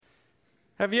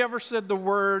Have you ever said the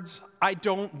words, "I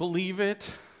don't believe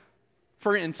it"?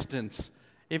 For instance,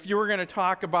 if you were going to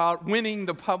talk about winning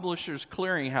the Publishers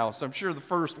Clearinghouse, I'm sure the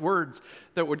first words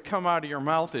that would come out of your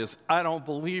mouth is, "I don't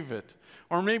believe it."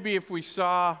 Or maybe if we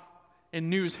saw in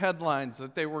news headlines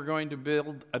that they were going to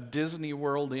build a Disney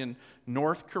World in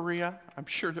North Korea, I'm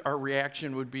sure our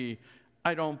reaction would be,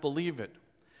 "I don't believe it."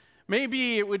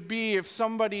 Maybe it would be if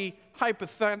somebody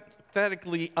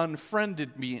hypothetically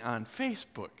unfriended me on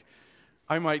Facebook.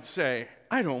 I might say,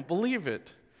 "I don't believe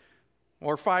it."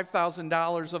 Or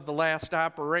 $5,000 of the last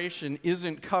operation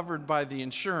isn't covered by the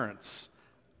insurance.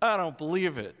 "I don't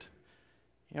believe it."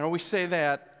 We say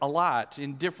that a lot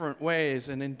in different ways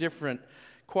and in different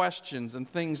questions and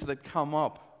things that come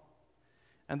up.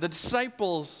 And the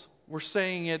disciples were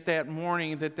saying it that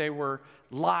morning that they were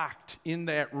locked in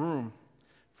that room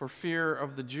for fear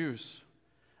of the Jews.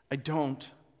 I don't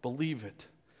believe it.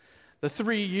 The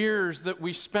 3 years that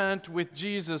we spent with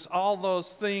Jesus, all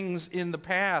those things in the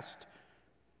past,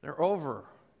 they're over.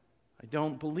 I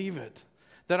don't believe it.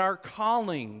 That our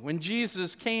calling, when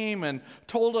Jesus came and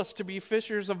told us to be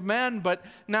fishers of men, but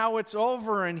now it's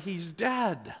over and he's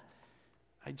dead.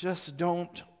 I just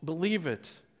don't believe it.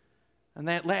 And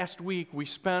that last week we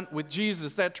spent with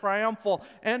Jesus, that triumphal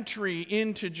entry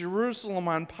into Jerusalem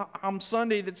on Palm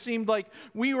Sunday that seemed like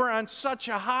we were on such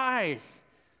a high.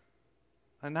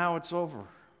 And now it's over.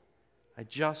 I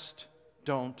just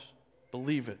don't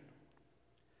believe it.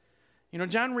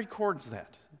 John records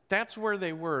that. That's where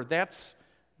they were. That's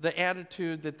the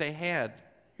attitude that they had.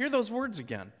 Hear those words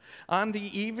again. On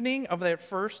the evening of that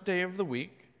first day of the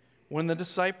week, when the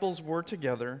disciples were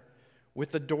together,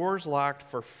 with the doors locked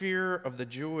for fear of the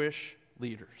Jewish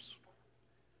leaders.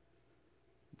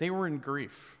 They were in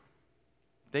grief.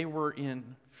 They were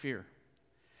in fear.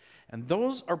 And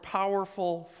those are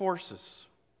powerful forces.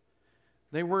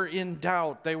 They were in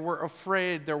doubt. They were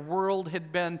afraid. Their world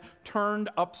had been turned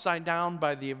upside down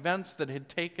by the events that had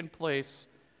taken place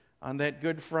on that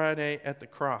Good Friday at the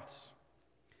cross.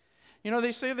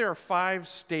 They say there are 5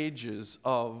 stages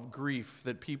of grief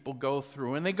that people go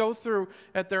through, and they go through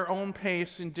at their own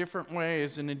pace in different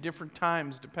ways and in different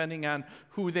times, depending on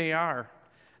who they are.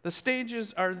 The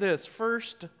stages are this.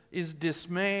 First is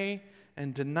dismay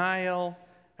and denial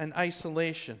and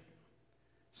isolation.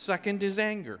 Second is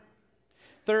anger.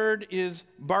 Third is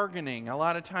bargaining. A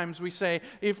lot of times we say,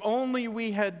 "If only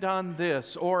we had done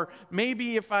this," or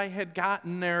 "maybe if I had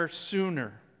gotten there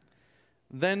sooner."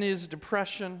 Then is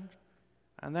depression,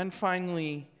 and then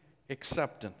finally,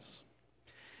 acceptance.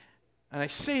 And I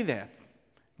say that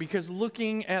because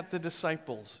looking at the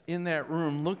disciples in that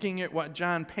room, looking at what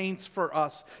John paints for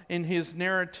us in his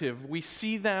narrative, we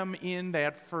see them in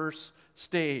that first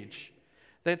stage.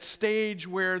 That stage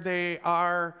where they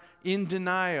are in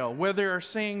denial, where they are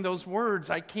saying those words,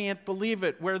 "I can't believe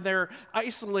it," where they're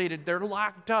isolated, they're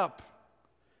locked up.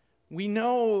 We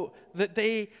know that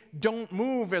they don't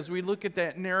move as we look at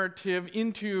that narrative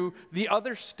into the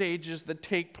other stages that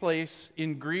take place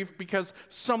in grief because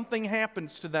something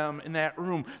happens to them in that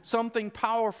room, something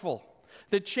powerful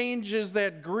that changes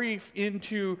that grief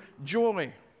into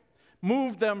joy,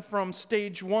 moved them from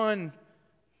stage 1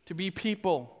 to be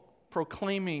people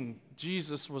proclaiming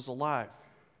Jesus was alive.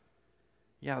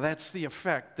 Yeah, that's the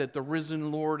effect that the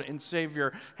risen Lord and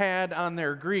Savior had on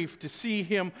their grief, to see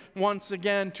him once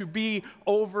again, to be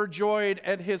overjoyed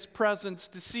at his presence,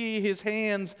 to see his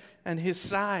hands and his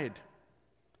side.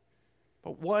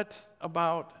 But what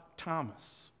about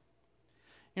Thomas?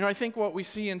 I think what we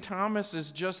see in Thomas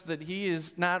is just that he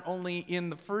is not only in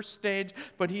the first stage,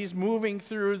 but he's moving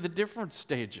through the different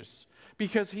stages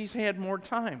because he's had more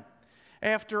time.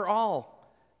 After all,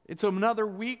 it's another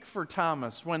week for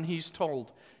Thomas when he's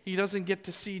told he doesn't get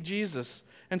to see Jesus.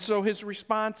 And so his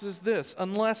response is this: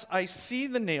 "Unless I see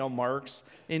the nail marks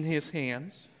in his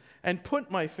hands and put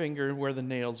my finger where the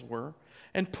nails were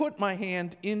and put my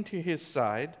hand into his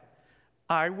side,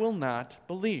 I will not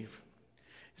believe."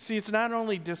 See, it's not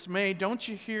only dismay. Don't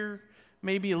you hear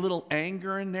maybe a little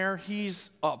anger in there? He's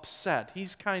upset.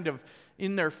 He's kind of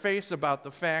in their face about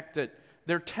the fact that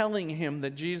they're telling him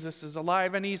that Jesus is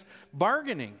alive, and he's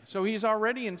bargaining. So he's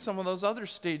already in some of those other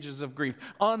stages of grief.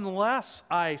 "Unless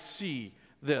I see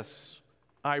this,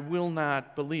 I will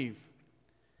not believe."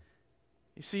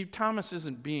 You see, Thomas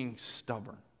isn't being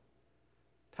stubborn.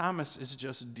 Thomas is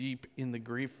just deep in the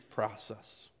grief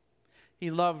process.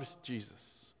 He loved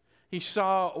Jesus. He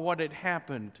saw what had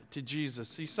happened to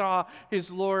Jesus. He saw his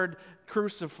Lord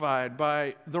crucified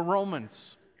by the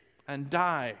Romans and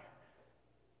die.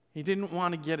 He didn't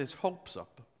want to get his hopes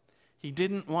up. He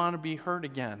didn't want to be hurt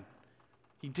again.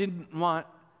 He didn't want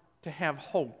to have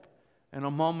hope in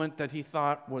a moment that he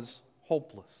thought was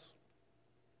hopeless.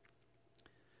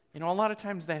 You know, a lot of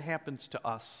times that happens to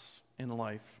us in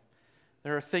life.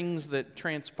 There are things that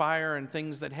transpire and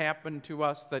things that happen to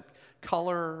us that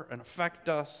color and affect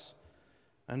us,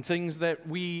 and things that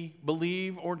we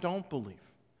believe or don't believe.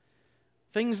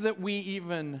 Things that we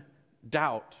even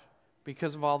doubt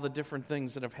because of all the different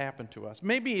things that have happened to us.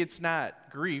 Maybe it's not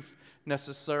grief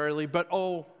necessarily, but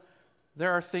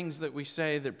there are things that we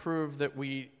say that prove that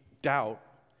we doubt.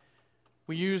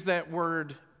 We use that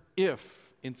word if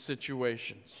in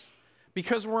situations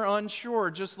because we're unsure,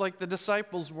 just like the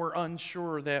disciples were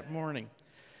unsure that morning.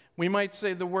 We might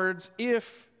say the words,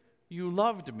 if you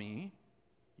loved me,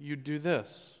 you'd do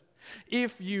this.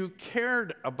 If you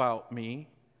cared about me,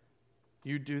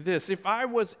 you'd do this. If I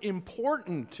was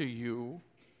important to you,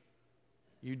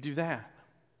 you'd do that.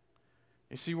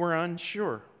 You see, we're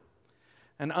unsure.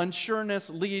 And unsureness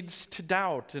leads to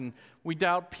doubt, and we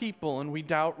doubt people and we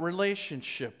doubt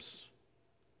relationships.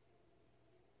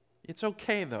 It's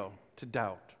okay, though, to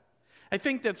doubt. I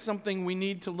think that's something we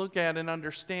need to look at and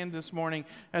understand this morning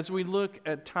as we look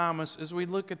at Thomas, as we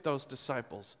look at those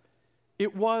disciples.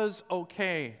 It was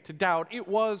okay to doubt. It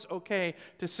was okay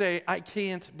to say, I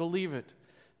can't believe it,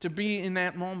 to be in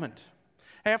that moment.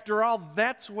 After all,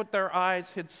 that's what their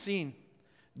eyes had seen,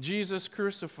 Jesus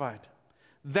crucified.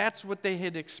 That's what they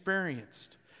had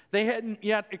experienced. They hadn't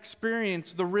yet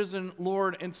experienced the risen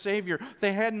Lord and Savior.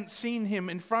 They hadn't seen him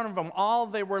in front of them. All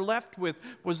they were left with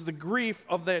was the grief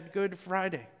of that Good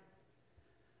Friday.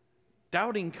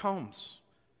 Doubting comes.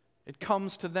 It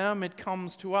comes to them, it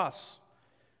comes to us.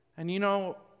 And you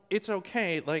know, it's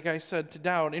okay, like I said, to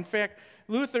doubt. In fact,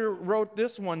 Luther wrote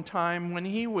this one time when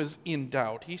he was in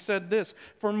doubt. He said this,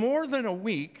 "For more than a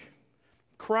week,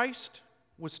 Christ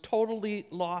was totally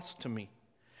lost to me.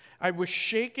 I was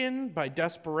shaken by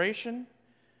desperation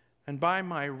and by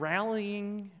my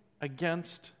rallying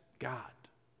against God."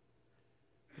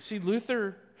 You see,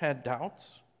 Luther had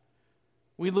doubts.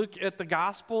 We look at the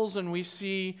Gospels and we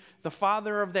see the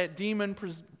father of that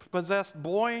demon-possessed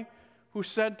boy who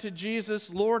said to Jesus,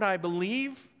 "Lord, I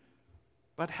believe,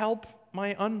 but help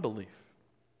my unbelief."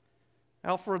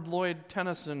 Alfred Lloyd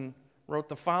Tennyson wrote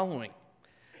the following,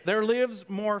 "There lives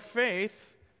more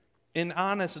faith in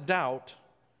honest doubt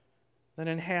than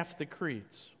in half the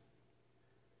creeds."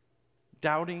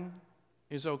 Doubting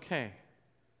is okay.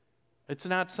 It's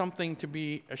not something to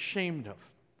be ashamed of.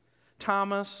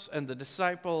 Thomas and the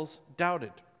disciples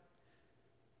doubted.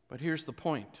 But here's the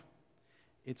point.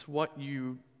 It's what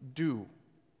you do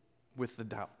with the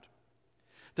doubt.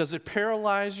 Does it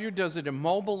paralyze you? Does it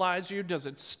immobilize you? Does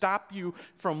it stop you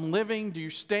from living? Do you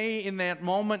stay in that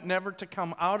moment never to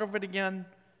come out of it again?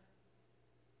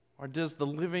 Or does the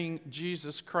living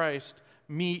Jesus Christ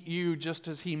meet you just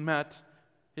as he met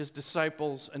his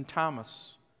disciples and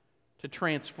Thomas to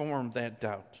transform that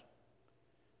doubt?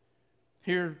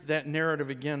 Hear that narrative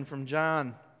again from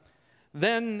John.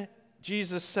 "Then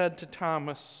Jesus said to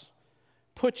Thomas,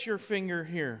 'Put your finger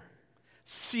here.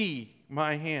 See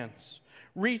my hands.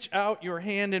 Reach out your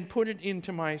hand and put it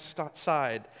into my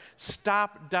side.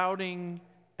 Stop doubting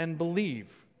and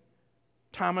believe.'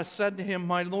 Thomas said to him,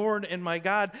 'My Lord and my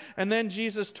God.' And then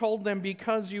Jesus told them,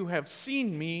 'Because you have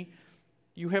seen me,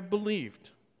 you have believed.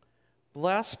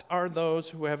 Blessed are those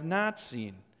who have not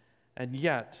seen and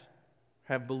yet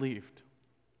have believed.'"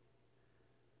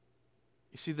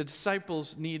 You see, the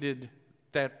disciples needed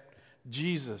that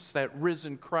Jesus, that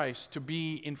risen Christ, to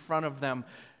be in front of them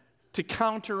to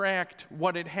counteract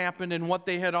what had happened and what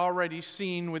they had already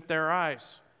seen with their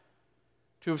eyes.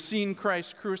 To have seen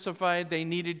Christ crucified, they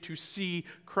needed to see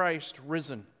Christ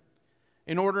risen.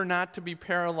 In order not to be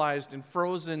paralyzed and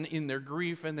frozen in their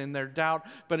grief and in their doubt,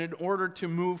 but in order to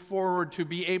move forward, to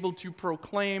be able to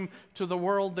proclaim to the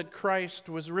world that Christ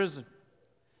was risen.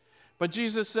 But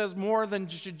Jesus says more than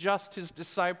just his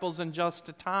disciples and just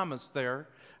to Thomas there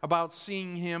about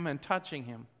seeing him and touching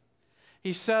him.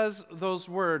 He says those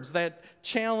words, that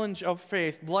challenge of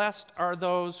faith, "Blessed are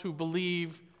those who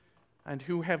believe and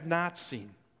who have not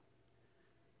seen."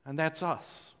 And that's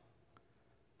us.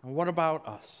 And what about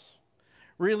us?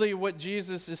 Really, what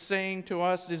Jesus is saying to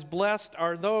us is, blessed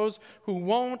are those who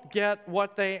won't get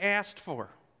what they asked for.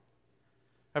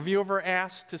 Have you ever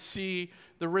asked to see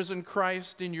the risen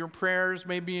Christ in your prayers,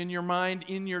 maybe in your mind,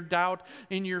 in your doubt,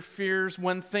 in your fears,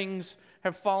 when things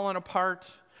have fallen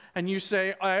apart, and you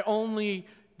say, "I only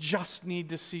just need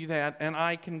to see that, and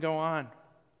I can go on"?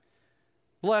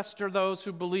 Blessed are those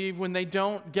who believe when they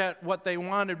don't get what they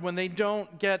wanted, when they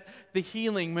don't get the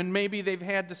healing, when maybe they've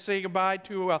had to say goodbye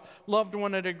to a loved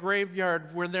one at a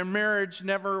graveyard, where their marriage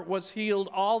never was healed,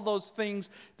 all those things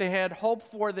they had hoped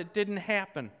for that didn't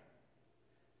happen.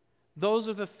 Those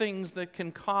are the things that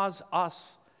can cause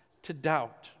us to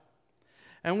doubt.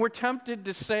 And we're tempted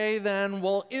to say then,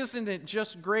 well, isn't it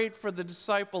just great for the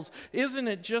disciples? Isn't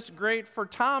it just great for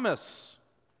Thomas?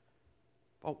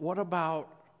 But what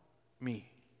about me?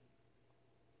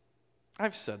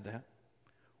 I've said that.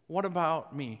 What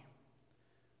about me?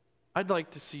 I'd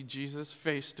like to see Jesus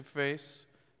face to face,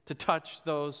 to touch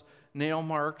those nail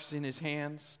marks in his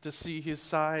hands, to see his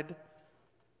side.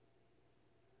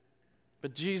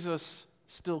 But Jesus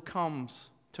still comes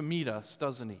to meet us,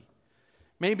 doesn't he?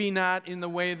 Maybe not in the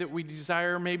way that we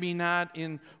desire, maybe not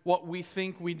in what we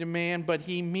think we demand, but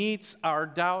he meets our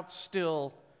doubts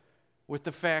still with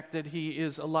the fact that he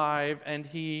is alive and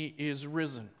he is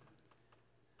risen.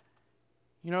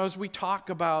 You know, as we talk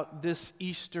about this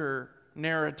Easter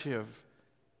narrative,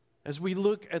 as we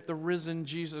look at the risen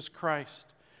Jesus Christ,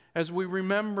 as we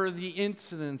remember the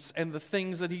incidents and the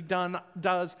things that he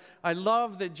does, I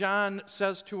love that John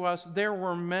says to us there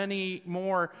were many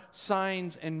more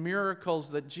signs and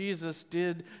miracles that Jesus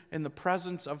did in the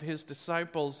presence of his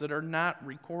disciples that are not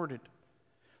recorded.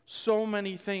 So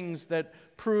many things that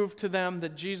proved to them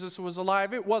that Jesus was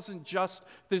alive. It wasn't just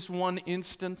this one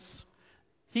instance.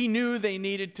 He knew they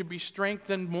needed to be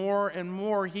strengthened more and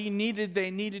more. They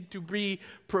needed to be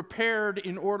prepared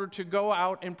in order to go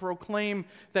out and proclaim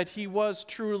that he was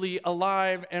truly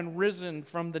alive and risen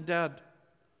from the dead.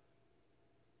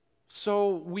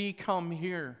 So we come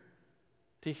here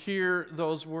to hear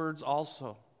those words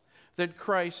also, that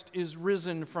Christ is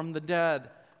risen from the dead,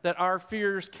 that our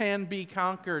fears can be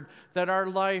conquered, that our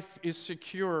life is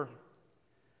secure.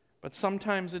 But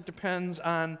sometimes it depends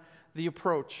on the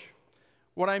approach.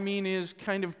 What I mean is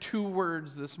kind of two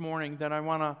words this morning that I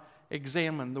want to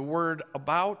examine. The word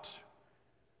about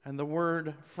and the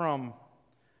word from.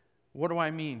 What do I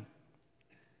mean?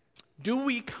 Do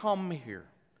we come here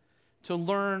to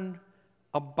learn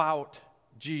about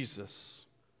Jesus?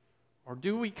 Or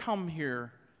do we come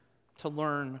here to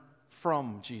learn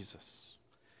from Jesus?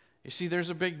 You see, there's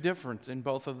a big difference in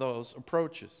both of those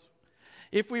approaches.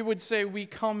 If we would say we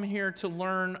come here to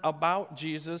learn about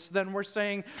Jesus, then we're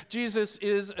saying Jesus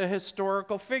is a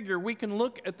historical figure. We can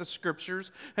look at the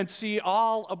scriptures and see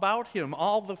all about him,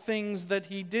 all the things that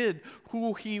he did,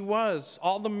 who he was,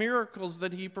 all the miracles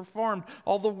that he performed,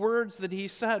 all the words that he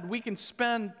said. We can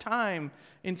spend time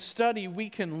in study. We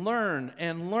can learn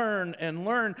and learn and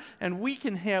learn, and we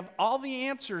can have all the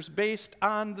answers based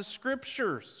on the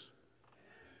scriptures.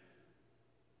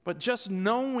 But just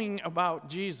knowing about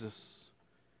Jesus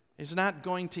is not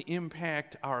going to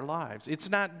impact our lives. It's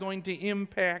not going to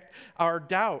impact our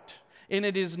doubt, and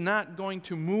it is not going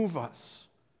to move us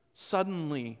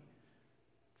suddenly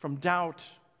from doubt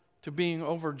to being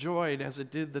overjoyed as it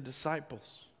did the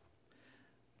disciples.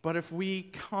 But if we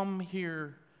come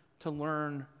here to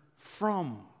learn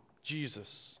from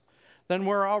Jesus, then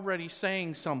we're already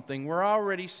saying something. We're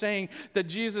already saying that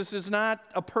Jesus is not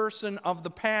a person of the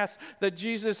past, that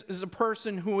Jesus is a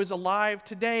person who is alive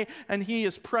today and he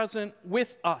is present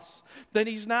with us, that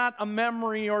he's not a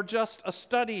memory or just a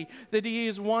study, that he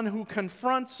is one who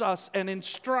confronts us and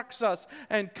instructs us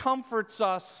and comforts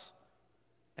us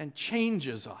and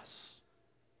changes us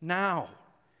now,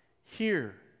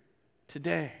 here,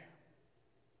 today.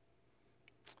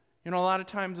 You know, a lot of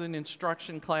times in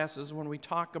instruction classes when we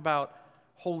talk about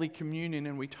Holy Communion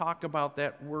and we talk about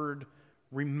that word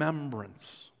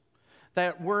remembrance,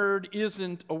 that word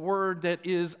isn't a word that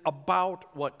is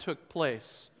about what took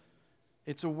place.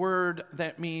 It's a word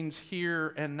that means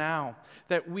here and now,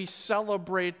 that we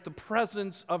celebrate the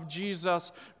presence of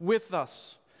Jesus with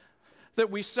us,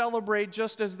 that we celebrate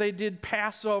just as they did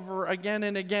Passover again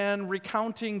and again,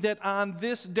 recounting that on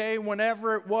this day,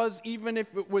 whenever it was, even if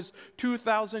it was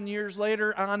 2,000 years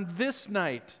later, on this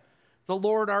night, the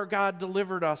Lord our God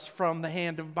delivered us from the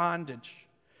hand of bondage.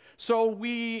 So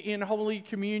we in Holy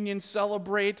Communion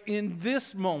celebrate in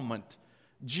this moment,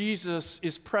 Jesus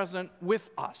is present with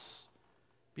us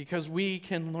because we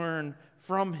can learn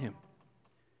from him.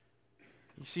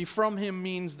 You see, from him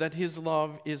means that his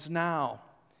love is now,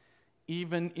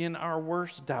 even in our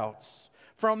worst doubts.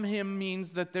 From him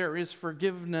means that there is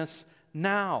forgiveness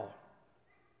now,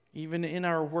 even in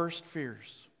our worst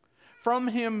fears. From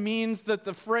him means that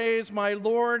the phrase, my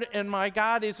Lord and my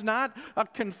God, is not a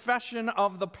confession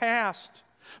of the past,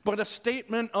 but a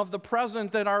statement of the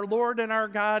present, that our Lord and our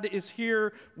God is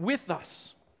here with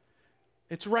us.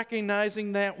 It's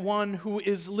recognizing that one who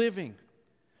is living,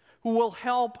 who will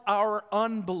help our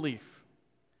unbelief.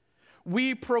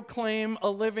 We proclaim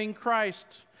a living Christ,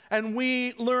 and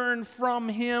we learn from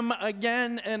him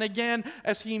again and again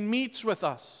as he meets with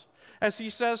us. As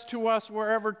he says to us,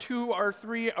 wherever two or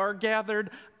three are gathered,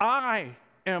 I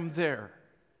am there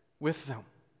with them.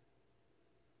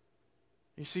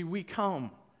 You see, we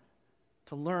come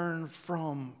to learn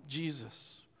from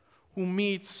Jesus, who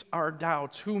meets our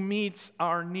doubts, who meets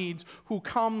our needs, who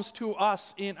comes to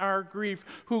us in our grief,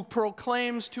 who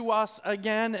proclaims to us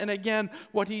again and again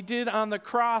what he did on the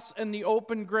cross and the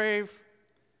open grave,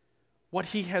 what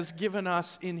he has given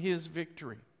us in his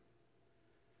victory.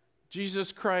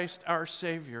 Jesus Christ, our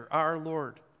Savior, our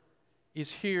Lord,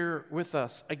 is here with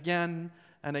us again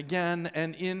and again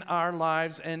and in our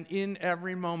lives and in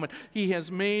every moment. He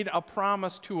has made a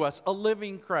promise to us, a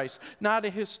living Christ, not a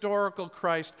historical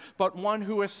Christ, but one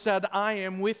who has said, I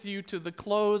am with you to the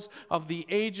close of the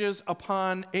ages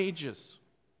upon ages.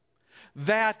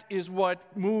 That is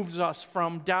what moves us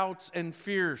from doubts and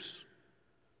fears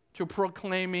to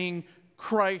proclaiming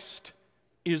Christ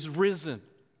is risen.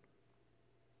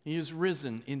 He is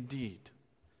risen indeed.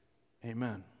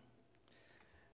 Amen.